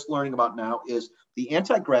 that I'm just learning about now, is the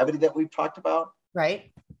anti-gravity that we've talked about.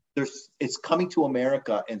 Right. It's coming to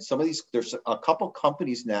America, and there's a couple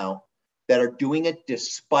companies now that are doing it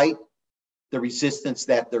despite the resistance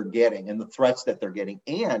that they're getting and the threats that they're getting.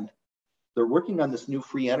 And they're working on this new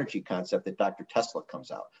free energy concept that Dr. Tesla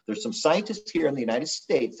comes out. There's some scientists here in the United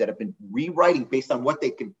States that have been rewriting based on what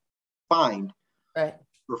they can find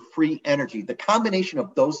for free energy. The combination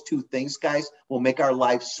of those 2 things, guys, will make our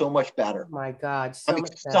lives so much better. Oh my God. I'm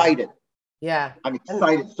excited. Better. Yeah. I'm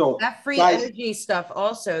excited. So that free energy stuff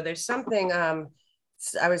also, there's something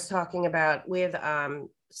I was talking about with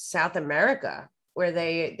South America, where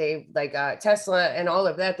they like Tesla and all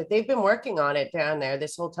of that they've been working on it down there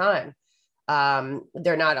this whole time.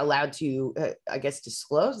 They're not allowed to, I guess,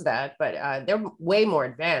 disclose that, but they're way more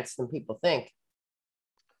advanced than people think.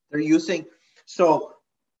 They're using, so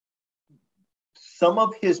some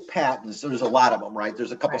of his patents, there's a lot of them, right?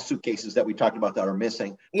 There's a couple suitcases that we talked about that are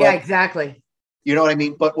missing. Yeah, exactly. You know what I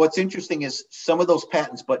mean? But what's interesting is some of those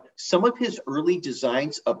patents, but some of his early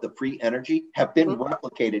designs of the free energy have been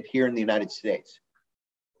replicated here in the United States.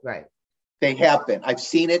 Right. They have been. I've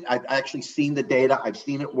seen it. I've actually seen the data. I've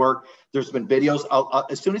seen it work. There's been videos.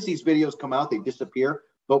 As soon as these videos come out, they disappear.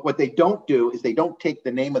 But what they don't do is they don't take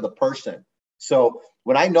the name of the person. So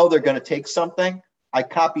when I know they're going to take something, I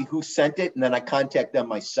copy who sent it, and then I contact them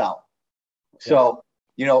myself. So,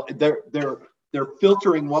 they're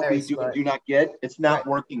filtering what we do and do not get. It's not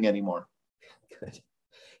working anymore. Good.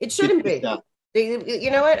 It shouldn't It's be. not.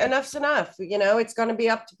 You know what? Enough's enough. You know, it's going to be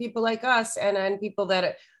up to people like us and people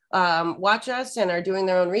that watch us and are doing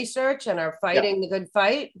their own research and are fighting the good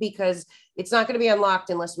fight, because it's not going to be unlocked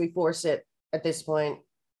unless we force it at this point.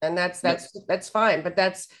 And that's fine. But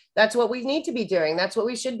that's what we need to be doing. That's what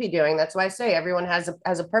we should be doing. That's why I say everyone has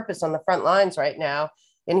a purpose on the front lines right now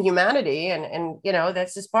in humanity, and you know,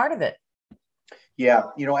 that's just part of it. Yeah,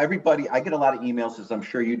 you know, everybody, I get a lot of emails, as I'm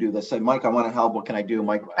sure you do, that say, Mike, I want to help. What can I do?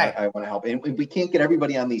 Mike, Right. I want to help. And we can't get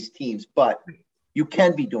everybody on these teams, but you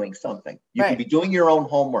can be doing something. You can Right. be doing your own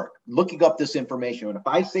homework, looking up this information. And if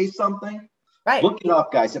I say something, Right. look it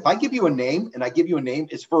up, guys. If I give you a name and I give you a name,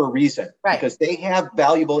 it's for a reason, Right. because they have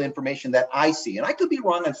valuable information that I see. And I could be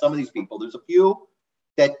wrong on some of these people. There's a few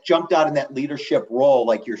that jumped out in that leadership role,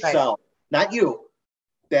 like yourself, not you,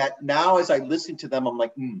 that now as I listen to them, I'm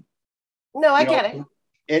like, No, I get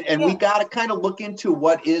it. And we got to kind of look into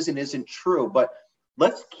what is and isn't true, but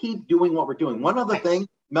let's keep doing what we're doing. One other thing,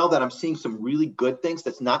 Mel, that I'm seeing some really good things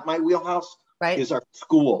that's not my wheelhouse is our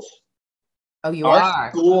schools. Oh, you our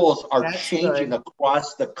are. schools are That's changing good.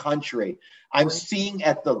 across the country. I'm seeing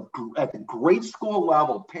at the grade school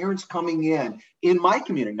level, parents coming in my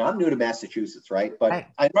community. Now, I'm new to Massachusetts, right? But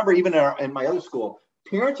I remember even in my other school,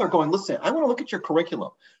 parents are going, listen, I want to look at your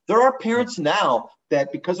curriculum. There are parents now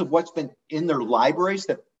that, because of what's been in their libraries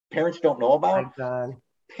that parents don't know about,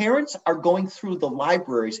 parents are going through the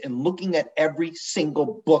libraries and looking at every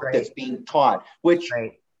single book that's being taught, which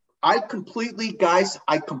I completely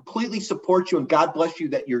support you, and God bless you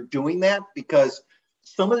that you're doing that, because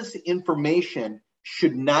some of this information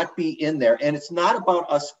should not be in there. And it's not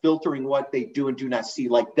about us filtering what they do and do not see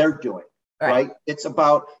like they're doing, right? It's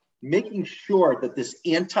about making sure that this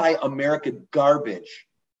anti-American garbage,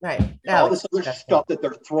 all this other stuff that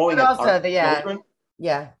they're throwing at our children,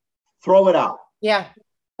 throw it out. Yeah.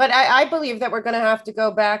 But I believe that we're going to have to go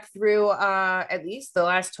back through at least the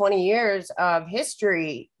last 20 years of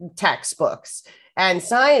history textbooks and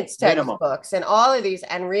science textbooks and all of these,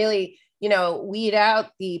 and really, you know, weed out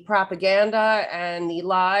the propaganda and the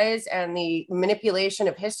lies and the manipulation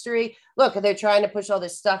of history. Look, they're trying to push all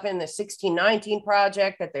this stuff in the 1619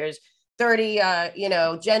 project, that there's 30,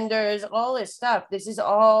 genders, all this stuff. It's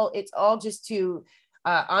all just to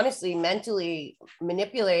honestly mentally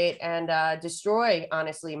manipulate and destroy,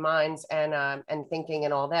 honestly, minds and thinking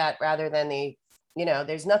and all that, rather than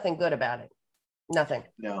there's nothing good about it. Nothing.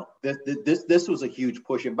 No, this was a huge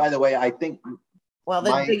push. And by the way, I think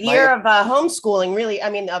the year of homeschooling really,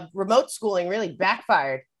 of remote schooling really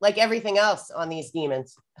backfired, like everything else on these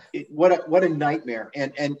demons. What a nightmare.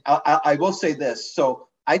 And I will say this. So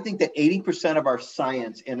I think that 80% of our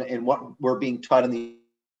science and what we're being taught in the,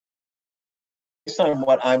 based on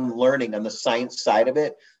what I'm learning on the science side of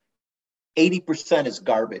it, 80% is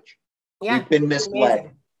garbage. Yeah, we've been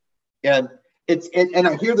misled. And and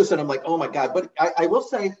I hear this and I'm like, oh my God. But I will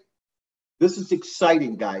say, this is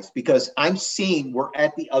exciting, guys, because I'm seeing we're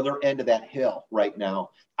at the other end of that hill right now.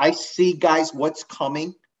 I see, guys, what's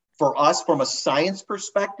coming for us from a science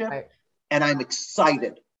perspective, and I'm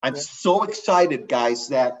excited. I'm so excited, guys,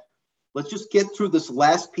 that let's just get through this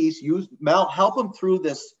last piece. Mel, help them through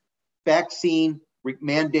this vaccine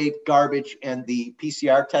mandate garbage and the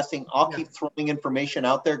PCR testing. I'll keep throwing information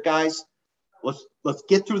out there, guys. Let's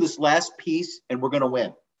get through this last piece, and we're going to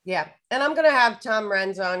win. Yeah, and I'm going to have Tom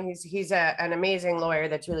Renz on. He's an amazing lawyer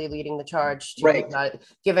that's really leading the charge to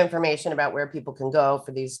give information about where people can go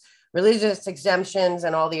for these religious exemptions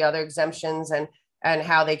and all the other exemptions, and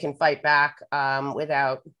how they can fight back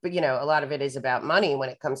without, but a lot of it is about money when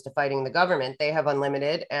it comes to fighting the government. They have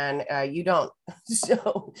unlimited and you don't.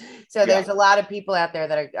 So there's a lot of people out there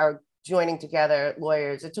that are joining together,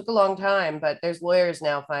 lawyers. It took a long time, but there's lawyers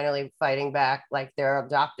now finally fighting back, like there are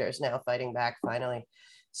doctors now fighting back finally.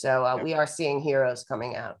 So we are seeing heroes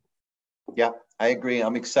coming out. Yeah, I agree.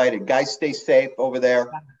 I'm excited. Guys, stay safe over there,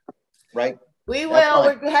 right? We will.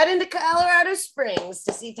 We're heading to Colorado Springs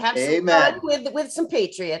to have some fun with some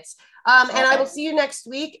Patriots. And I will see you next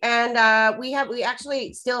week. And we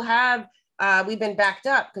actually still have, we've been backed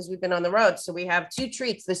up because we've been on the road. So we have 2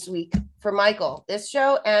 treats this week for Michael, this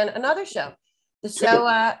show and another show. So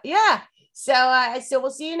So we'll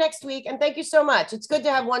see you next week. And thank you so much. It's good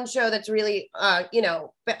to have one show that's really,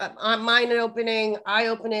 mind-opening,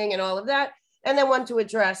 eye-opening and all of that. And then one to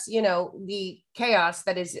address, the chaos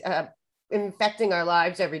that is infecting our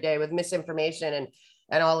lives every day with misinformation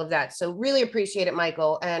and all of that. So really appreciate it,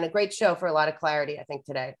 Michael. And a great show for a lot of clarity, I think,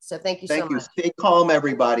 today. So thank you so much. Stay calm,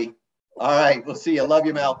 everybody. All right. We'll see you. Love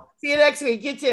you, Mel. See you next week. You too.